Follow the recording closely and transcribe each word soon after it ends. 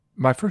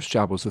My first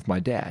job was with my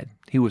dad.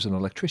 He was an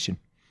electrician.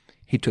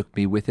 He took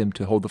me with him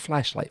to hold the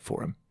flashlight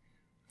for him.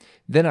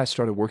 Then I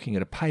started working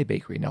at a pie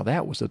bakery. Now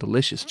that was a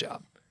delicious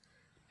job.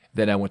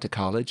 Then I went to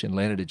college and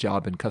landed a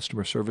job in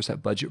customer service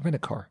at Budget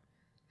Rent-A-Car.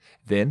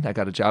 Then I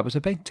got a job as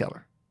a bank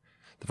teller.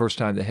 The first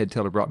time the head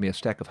teller brought me a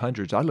stack of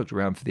hundreds, I looked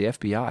around for the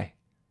FBI.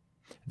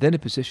 Then a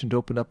position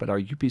opened up at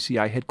our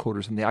UPCI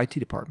headquarters in the IT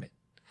department.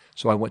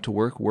 So I went to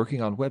work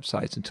working on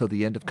websites until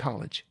the end of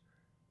college.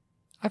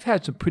 I've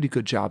had some pretty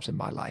good jobs in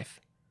my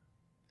life.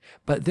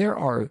 But there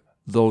are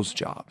those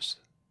jobs,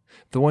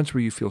 the ones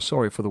where you feel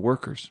sorry for the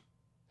workers,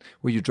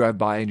 where you drive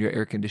by in your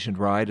air-conditioned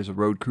ride as a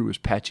road crew is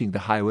patching the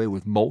highway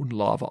with molten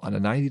lava on a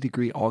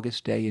 90-degree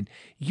August day, and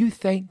you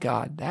thank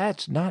God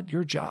that's not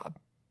your job.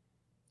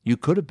 You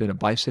could have been a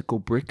bicycle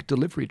brick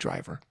delivery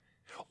driver,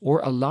 or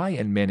a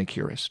lion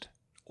manicurist,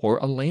 or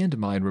a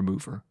landmine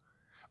remover,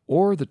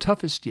 or the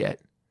toughest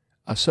yet,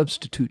 a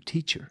substitute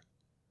teacher.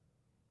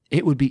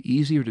 It would be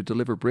easier to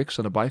deliver bricks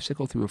on a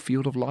bicycle through a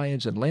field of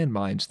lions and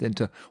landmines than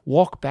to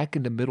walk back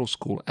into middle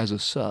school as a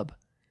sub.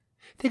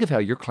 Think of how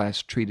your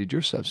class treated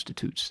your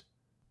substitutes.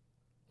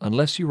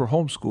 Unless you were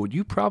homeschooled,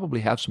 you probably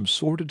have some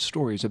sordid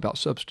stories about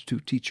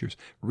substitute teachers.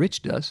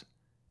 Rich does.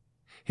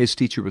 His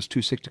teacher was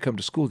too sick to come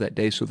to school that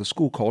day, so the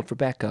school called for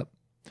backup.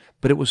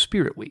 But it was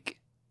Spirit Week,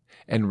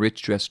 and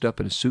Rich, dressed up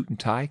in a suit and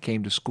tie,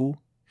 came to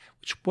school,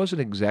 which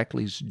wasn't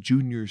exactly his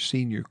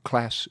junior-senior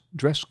class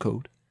dress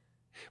code.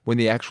 When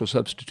the actual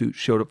substitute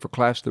showed up for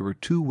class, there were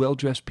 2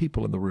 well-dressed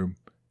people in the room,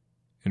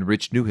 and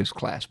Rich knew his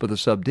class, but the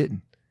sub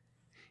didn't.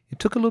 It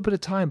took a little bit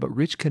of time, but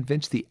Rich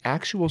convinced the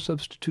actual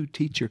substitute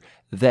teacher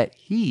that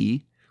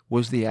he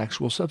was the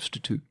actual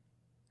substitute.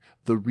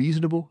 The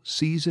reasonable,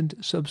 seasoned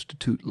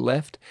substitute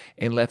left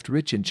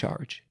Rich in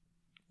charge.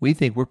 We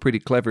think we're pretty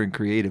clever and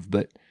creative,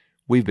 but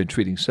we've been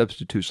treating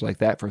substitutes like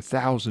that for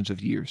thousands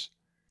of years.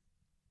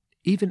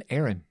 Even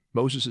Aaron,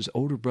 Moses'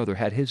 older brother,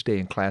 had his day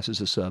in class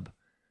as a sub.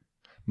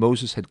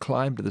 Moses had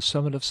climbed to the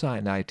summit of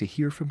Sinai to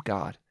hear from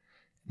God.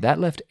 That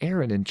left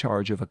Aaron in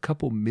charge of a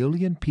couple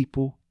million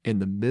people in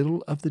the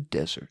middle of the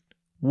desert.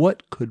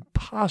 What could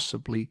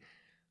possibly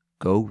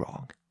go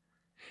wrong?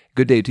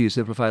 Good day to you,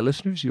 Simplify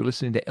listeners. You're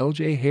listening to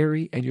LJ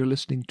Harry, and you're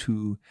listening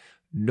to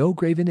No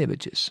Graven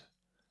Images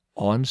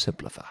on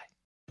Simplify.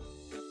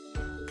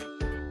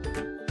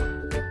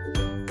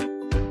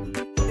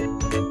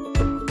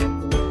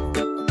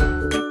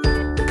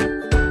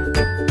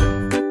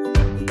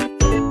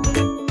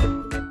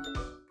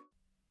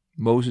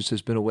 Moses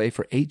has been away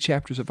for 8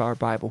 chapters of our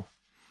Bible,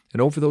 and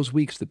over those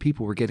weeks the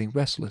people were getting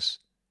restless.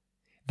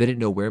 They didn't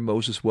know where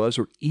Moses was,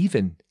 or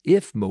even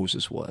if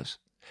Moses was.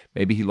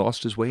 Maybe he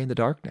lost his way in the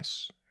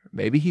darkness. Or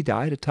maybe he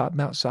died atop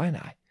Mount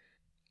Sinai.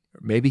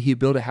 Or maybe he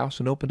built a house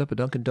and opened up a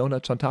Dunkin'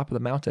 Donuts on top of the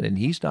mountain, and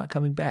he's not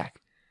coming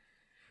back.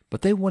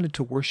 But they wanted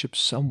to worship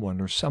someone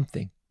or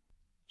something.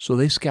 So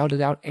they scouted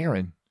out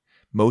Aaron,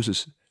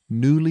 Moses'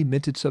 newly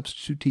minted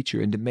substitute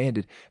teacher, and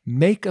demanded,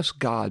 "Make us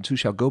gods who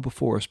shall go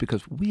before us,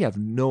 because we have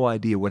no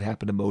idea what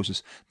happened to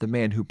Moses, the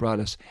man who brought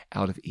us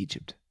out of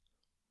Egypt."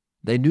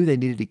 They knew they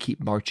needed to keep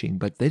marching,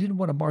 but they didn't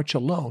want to march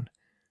alone.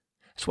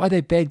 That's why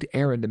they begged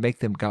Aaron to make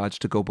them gods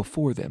to go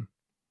before them.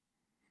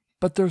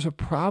 But there's a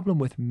problem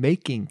with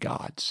making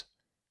gods.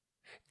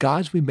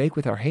 Gods we make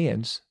with our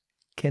hands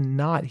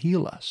cannot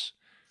heal us,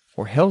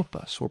 or help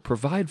us, or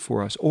provide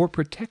for us, or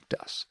protect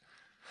us.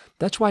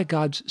 That's why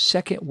God's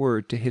second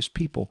word to his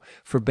people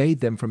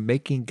forbade them from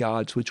making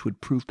gods which would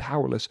prove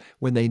powerless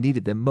when they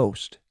needed them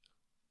most.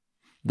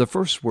 The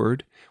first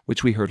word,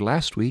 which we heard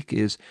last week,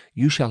 is,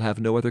 "You shall have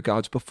no other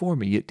gods before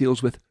me." It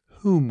deals with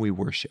whom we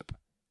worship.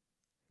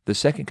 The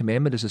second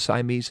commandment is a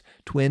Siamese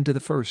twin to the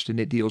first, and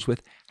it deals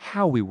with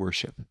how we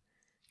worship.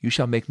 "You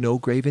shall make no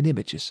graven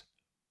images."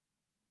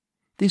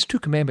 These 2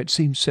 commandments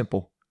seem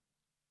simple.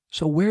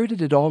 So where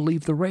did it all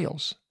leave the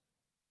rails?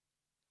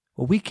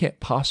 Well, we can't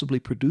possibly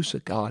produce a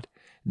God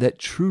that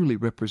truly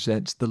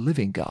represents the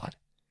living God.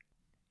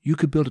 You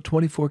could build a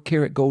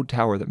 24-karat gold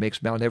tower that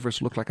makes Mount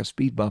Everest look like a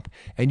speed bump,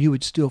 and you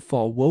would still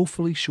fall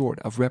woefully short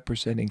of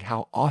representing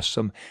how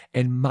awesome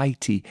and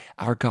mighty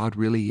our God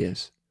really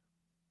is.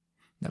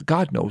 Now,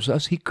 God knows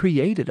us. He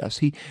created us.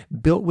 He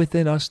built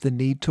within us the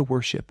need to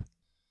worship.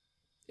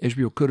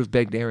 Israel could have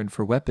begged Aaron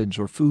for weapons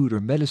or food or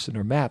medicine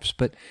or maps,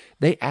 but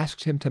they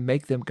asked him to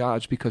make them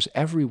gods because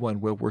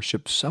everyone will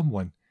worship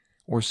someone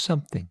or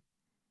something.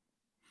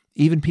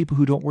 Even people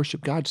who don't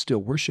worship God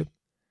still worship.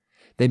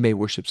 They may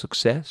worship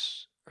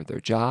success, or their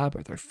job,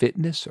 or their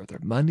fitness, or their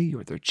money,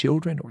 or their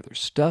children, or their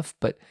stuff,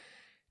 but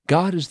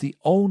God is the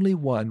only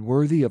one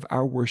worthy of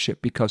our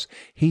worship because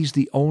he's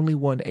the only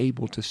one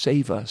able to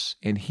save us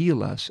and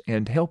heal us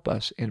and help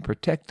us and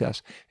protect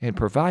us and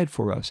provide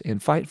for us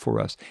and fight for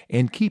us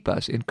and keep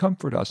us and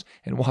comfort us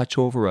and watch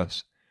over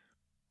us.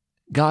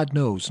 God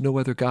knows no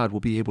other God will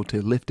be able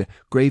to lift a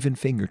graven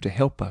finger to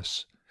help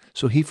us,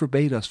 so he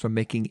forbade us from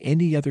making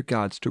any other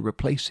gods to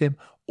replace him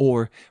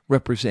or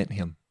represent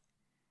him.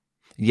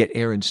 Yet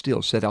Aaron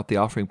still set out the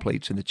offering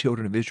plates, and the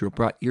children of Israel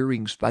brought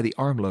earrings by the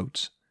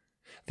armloads.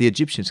 The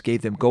Egyptians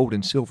gave them gold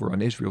and silver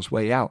on Israel's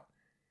way out.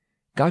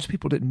 God's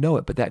people didn't know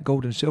it, but that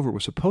gold and silver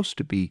was supposed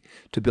to be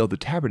to build the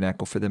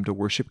tabernacle for them to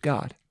worship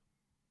God.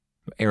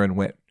 Aaron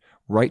went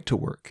right to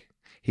work.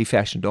 He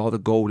fashioned all the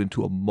gold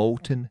into a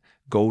molten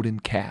golden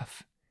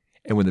calf.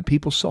 And when the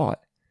people saw it,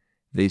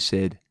 they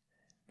said,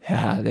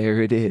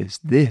 there it is.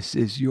 This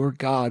is your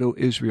God, O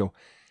Israel,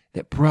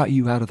 that brought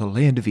you out of the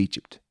land of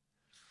Egypt.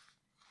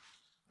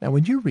 Now,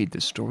 when you read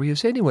this story,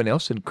 is anyone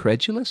else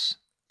incredulous?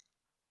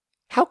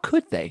 How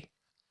could they?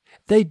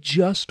 They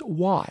just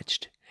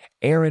watched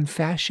Aaron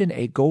fashion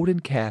a golden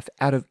calf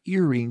out of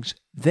earrings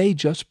they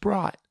just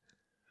brought.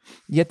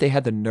 Yet they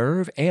had the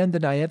nerve and the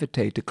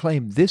naivete to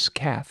claim this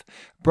calf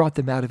brought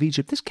them out of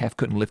Egypt. This calf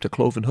couldn't lift a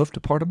cloven hoof to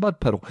part a mud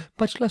puddle,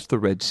 much less the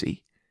Red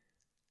Sea.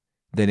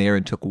 Then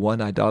Aaron took one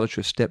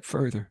idolatrous step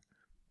further.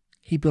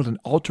 He built an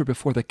altar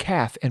before the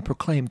calf and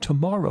proclaimed,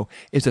 tomorrow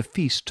is a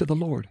feast to the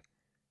Lord.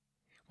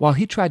 While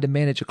he tried to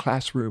manage a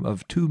classroom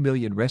of 2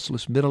 million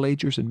restless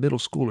middle-agers and middle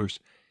schoolers,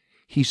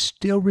 he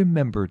still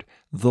remembered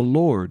the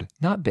Lord,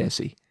 not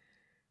Bessie,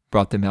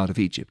 brought them out of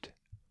Egypt.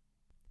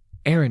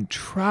 Aaron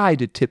tried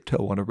to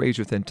tiptoe on a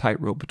razor-thin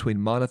tightrope between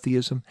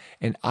monotheism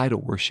and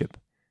idol worship,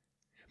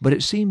 but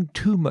it seemed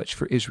too much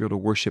for Israel to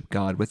worship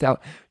God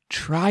without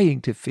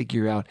trying to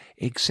figure out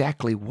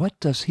exactly what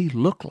does he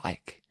look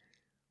like.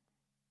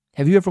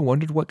 Have you ever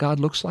wondered what God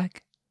looks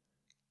like?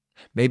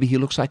 Maybe he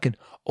looks like an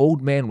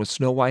old man with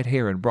snow-white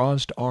hair and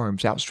bronzed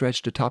arms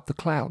outstretched atop the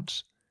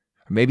clouds.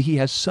 Or maybe he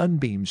has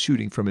sunbeams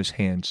shooting from his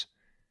hands.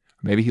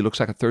 Or maybe he looks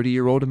like a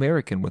 30-year-old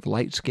American with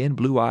light skin,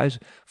 blue eyes,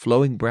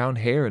 flowing brown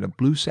hair, and a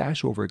blue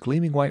sash over a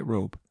gleaming white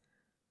robe.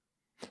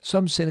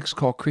 Some cynics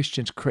call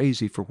Christians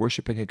crazy for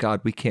worshiping a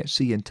God we can't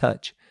see and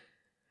touch.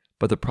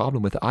 But the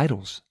problem with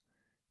idols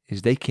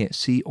is they can't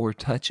see or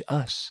touch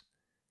us.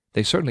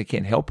 They certainly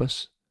can't help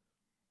us.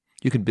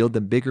 You can build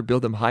them bigger,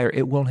 build them higher.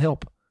 It won't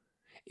help.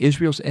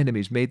 Israel's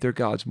enemies made their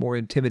gods more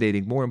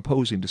intimidating, more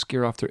imposing to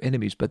scare off their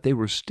enemies, but they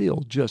were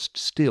still just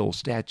still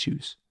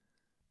statues.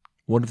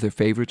 One of their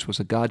favorites was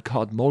a god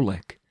called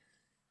Molech.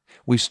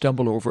 We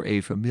stumble over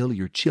a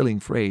familiar, chilling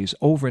phrase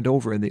over and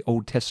over in the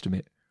Old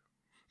Testament.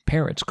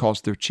 Parents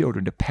caused their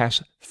children to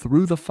pass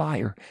through the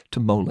fire to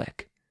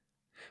Molech.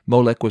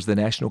 Molech was the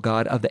national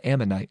god of the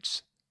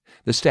Ammonites.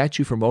 The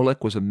statue for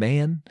Molech was a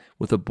man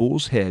with a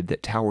bull's head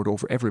that towered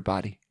over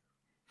everybody.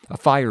 A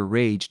fire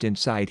raged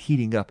inside,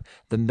 heating up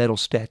the metal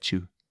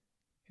statue.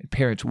 And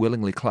parents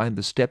willingly climbed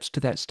the steps to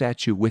that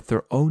statue with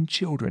their own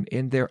children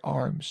in their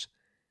arms.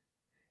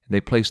 And they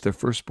placed their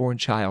firstborn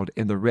child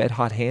in the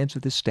red-hot hands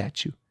of this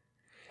statue.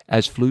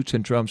 As flutes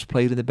and drums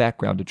played in the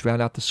background to drown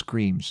out the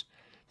screams,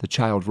 the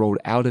child rolled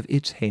out of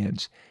its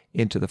hands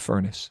into the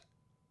furnace.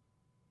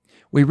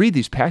 We read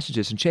these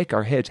passages and shake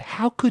our heads.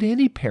 How could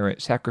any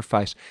parent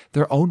sacrifice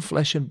their own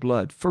flesh and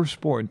blood,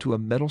 firstborn, to a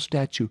metal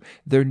statue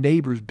their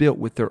neighbors built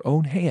with their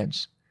own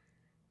hands?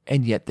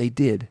 And yet they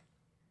did.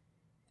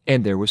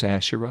 And there was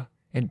Asherah,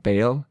 and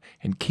Baal,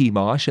 and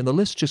Chemosh, and the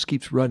list just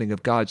keeps running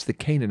of gods the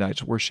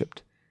Canaanites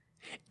worshipped.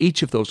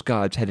 Each of those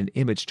gods had an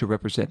image to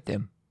represent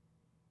them.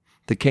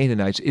 The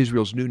Canaanites,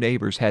 Israel's new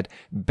neighbors, had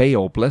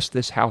Baal bless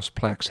this house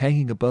plaques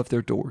hanging above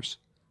their doors.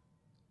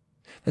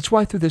 That's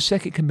why through the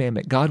second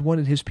commandment, God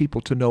wanted his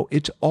people to know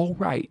it's all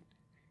right.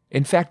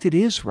 In fact, it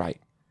is right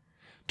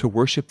to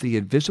worship the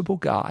invisible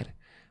God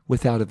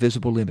without a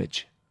visible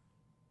image.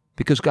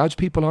 Because God's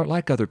people aren't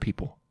like other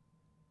people.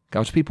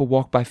 God's people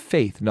walk by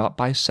faith, not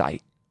by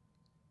sight.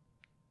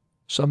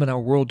 Some in our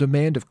world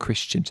demand of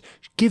Christians,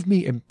 give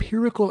me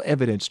empirical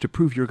evidence to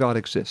prove your God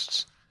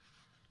exists.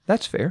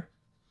 That's fair.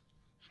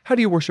 How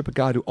do you worship a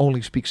God who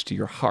only speaks to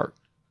your heart?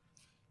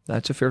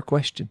 That's a fair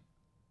question.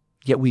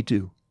 Yet we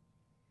do.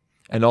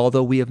 And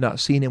although we have not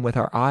seen him with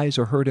our eyes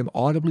or heard him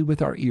audibly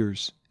with our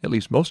ears, at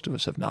least most of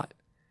us have not,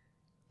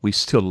 we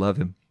still love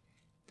him.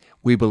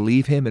 We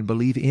believe him and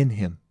believe in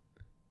him.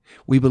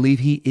 We believe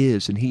he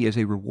is, and he is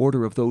a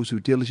rewarder of those who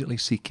diligently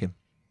seek him.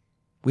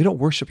 We don't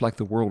worship like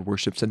the world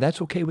worships, and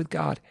that's okay with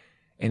God,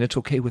 and it's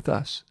okay with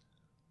us.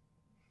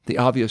 The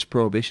obvious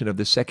prohibition of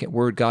the second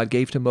word God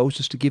gave to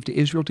Moses to give to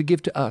Israel to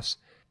give to us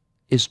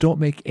is don't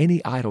make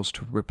any idols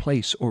to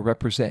replace or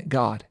represent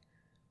God.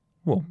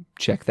 Well,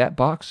 check that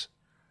box.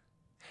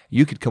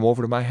 You could come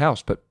over to my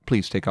house, but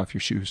please take off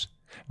your shoes.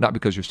 Not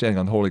because you're standing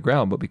on holy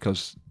ground, but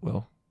because,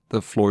 well,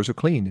 the floors are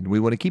clean, and we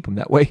want to keep them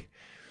that way.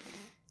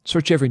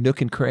 Search every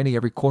nook and cranny,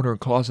 every corner and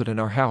closet in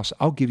our house.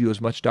 I'll give you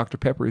as much Dr.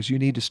 Pepper as you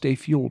need to stay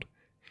fueled.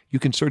 You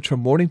can search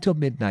from morning till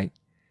midnight,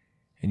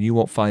 and you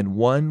won't find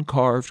one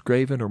carved,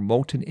 graven, or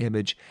molten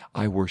image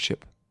I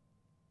worship.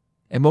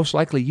 And most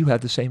likely you have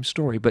the same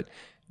story, but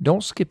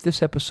don't skip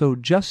this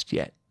episode just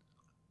yet.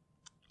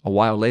 A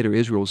while later,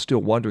 Israel was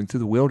still wandering through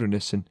the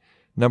wilderness, and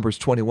Numbers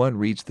 21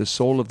 reads, the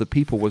soul of the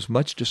people was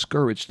much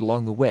discouraged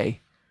along the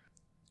way.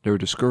 Their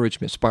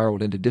discouragement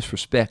spiraled into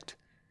disrespect.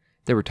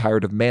 They were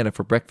tired of manna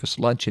for breakfast,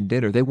 lunch, and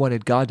dinner. They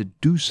wanted God to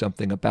do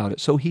something about it,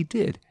 so he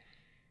did.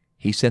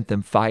 He sent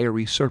them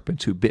fiery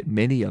serpents who bit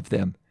many of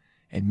them,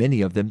 and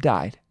many of them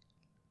died.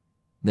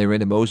 They ran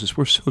to Moses,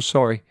 we're so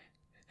sorry.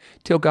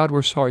 Tell God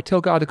we're sorry.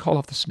 Tell God to call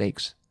off the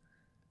snakes.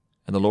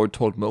 And the Lord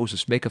told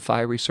Moses, make a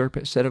fiery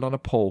serpent, set it on a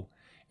pole,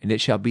 and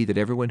it shall be that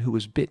everyone who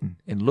is bitten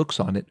and looks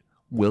on it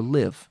will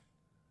live.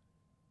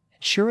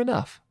 And sure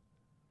enough,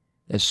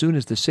 as soon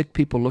as the sick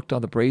people looked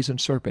on the brazen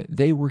serpent,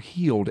 they were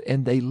healed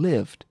and they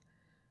lived.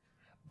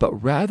 But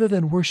rather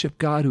than worship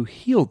God who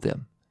healed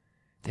them,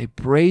 they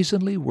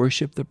brazenly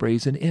worshiped the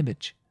brazen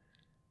image.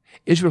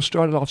 Israel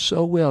started off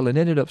so well and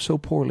ended up so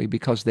poorly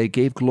because they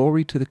gave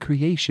glory to the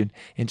creation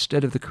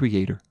instead of the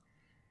Creator.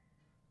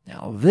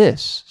 Now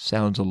this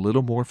sounds a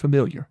little more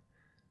familiar.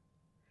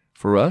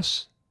 For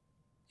us,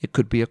 it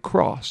could be a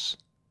cross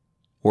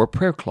or a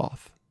prayer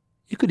cloth.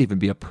 It could even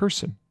be a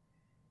person.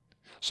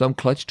 Some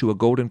clutch to a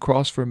golden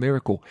cross for a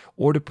miracle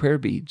or to prayer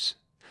beads.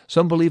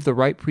 Some believe the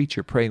right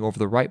preacher praying over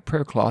the right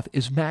prayer cloth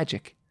is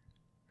magic.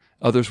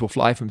 Others will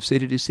fly from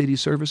city to city,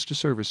 service to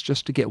service,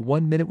 just to get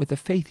 1 minute with a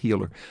faith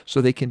healer so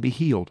they can be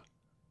healed.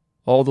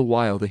 All the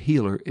while, the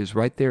healer is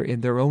right there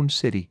in their own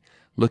city,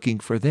 looking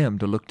for them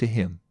to look to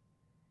Him.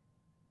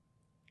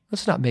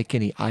 Let's not make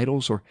any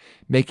idols or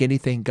make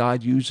anything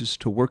God uses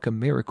to work a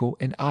miracle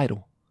an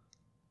idol.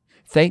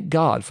 Thank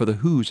God for the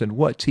who's and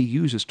what's He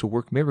uses to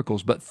work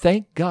miracles, but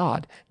thank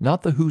God,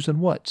 not the who's and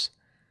what's.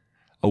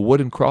 A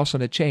wooden cross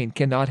on a chain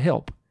cannot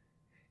help.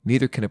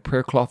 Neither can a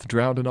prayer cloth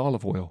drowned in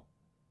olive oil.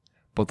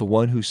 But the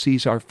one who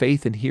sees our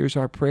faith and hears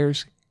our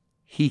prayers,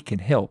 He can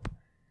help,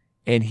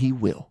 and He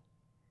will.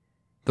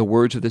 The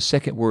words of the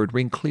second word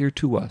ring clear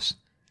to us.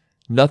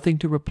 Nothing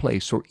to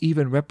replace or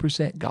even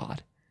represent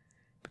God,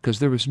 because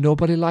there is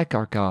nobody like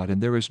our God,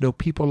 and there is no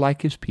people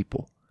like His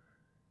people,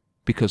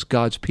 because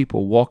God's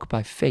people walk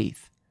by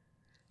faith,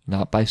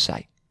 not by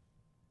sight.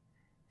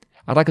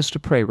 I'd like us to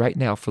pray right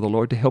now for the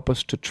Lord to help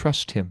us to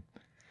trust Him.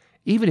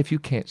 Even if you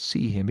can't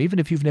see Him, even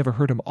if you've never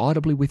heard Him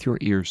audibly with your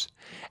ears,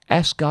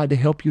 ask God to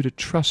help you to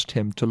trust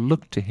Him, to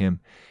look to Him,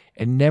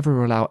 and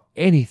never allow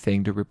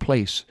anything to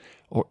replace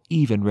or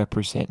even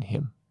represent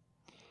Him.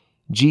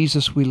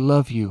 Jesus, we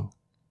love You.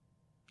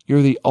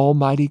 You're the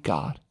Almighty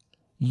God.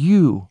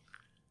 You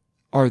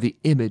are the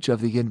image of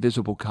the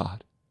invisible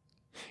God.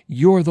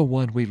 You're the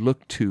one we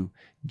look to.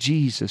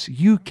 Jesus,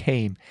 You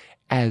came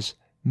as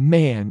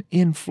man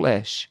in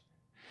flesh.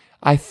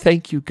 I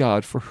thank You,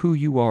 God, for who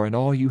You are and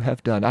all You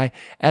have done. I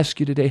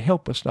ask You today,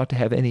 help us not to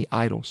have any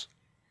idols.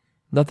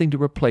 Nothing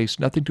to replace,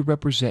 nothing to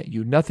represent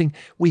You, nothing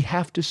we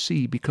have to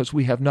see because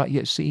we have not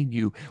yet seen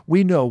You.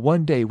 We know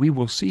one day we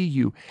will see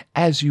You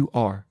as You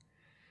are.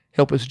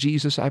 Help us,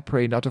 Jesus, I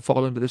pray, not to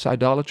fall into this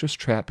idolatrous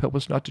trap. Help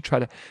us not to try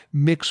to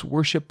mix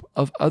worship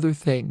of other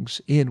things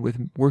in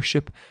with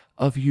worship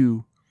of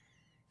You.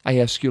 I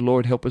ask You,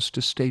 Lord, help us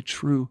to stay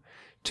true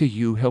to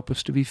You. Help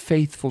us to be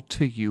faithful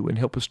to You, and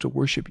help us to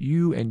worship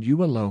You and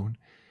You alone.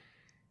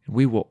 And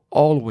we will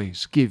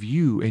always give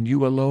You and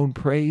You alone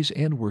praise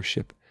and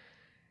worship.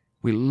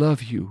 We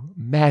love You,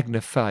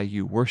 magnify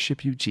You,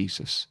 worship You,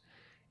 Jesus.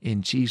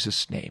 In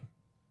Jesus' name,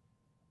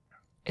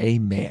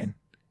 amen.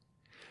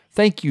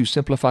 Thank you,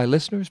 Simplify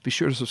listeners. Be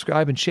sure to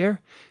subscribe and share,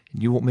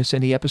 and you won't miss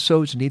any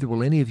episodes, and neither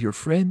will any of your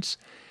friends.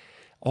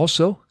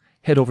 Also,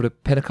 head over to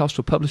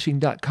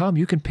PentecostalPublishing.com.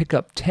 You can pick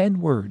up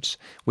 10 Words,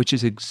 which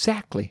is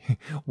exactly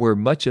where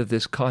much of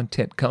this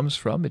content comes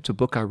from. It's a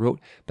book I wrote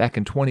back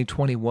in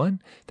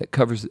 2021 that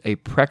covers a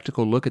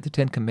practical look at the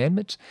 10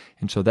 Commandments.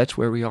 And so that's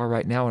where we are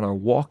right now in our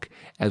walk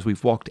as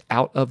we've walked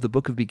out of the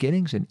book of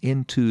Beginnings and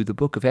into the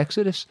book of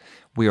Exodus.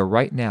 We are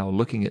right now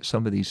looking at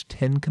some of these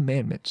 10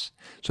 Commandments.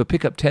 So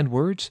pick up 10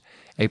 Words.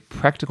 A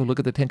practical look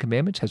at the 10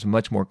 Commandments has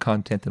much more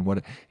content than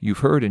what you've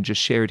heard and just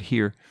shared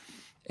here.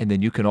 And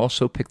then you can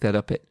also pick that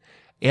up at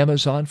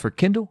Amazon for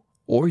Kindle,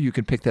 or you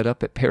can pick that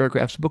up at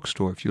Paragraphs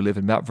Bookstore if you live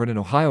in Mount Vernon,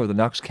 Ohio, or the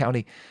Knox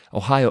County,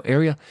 Ohio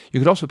area. You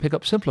can also pick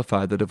up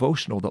Simplify, the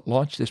devotional that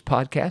launched this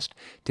podcast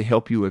to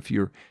help you if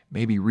you're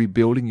maybe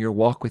rebuilding your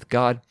walk with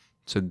God.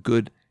 It's a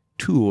good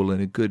tool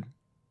and a good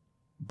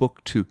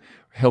book to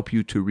help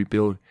you to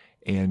rebuild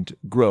and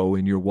grow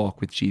in your walk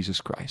with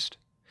Jesus Christ.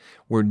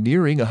 We're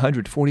nearing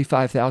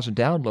 145,000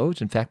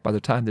 downloads. In fact, by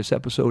the time this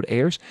episode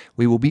airs,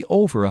 we will be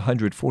over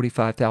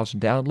 145,000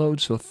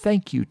 downloads. So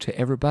thank you to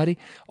everybody,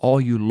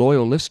 all you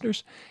loyal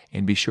listeners,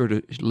 and be sure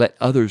to let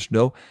others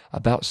know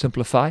about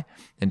Simplify.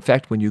 In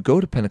fact, when you go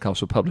to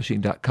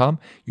PentecostalPublishing.com,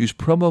 use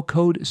promo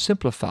code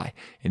SIMPLIFY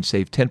and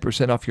save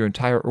 10% off your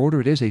entire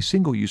order. It is a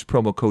single-use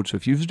promo code, so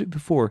if you've used it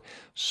before,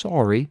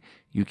 sorry,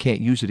 you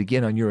can't use it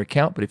again on your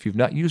account, but if you've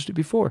not used it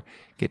before,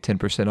 get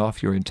 10%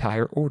 off your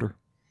entire order.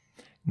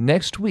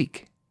 Next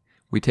week,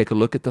 we take a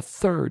look at the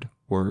third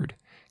word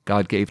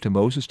God gave to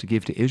Moses to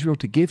give to Israel,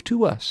 to give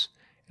to us.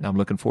 And I'm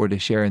looking forward to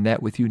sharing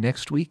that with you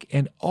next week,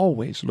 and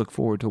always look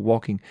forward to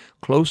walking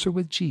closer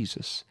with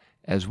Jesus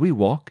as we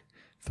walk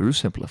through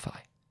Simplify.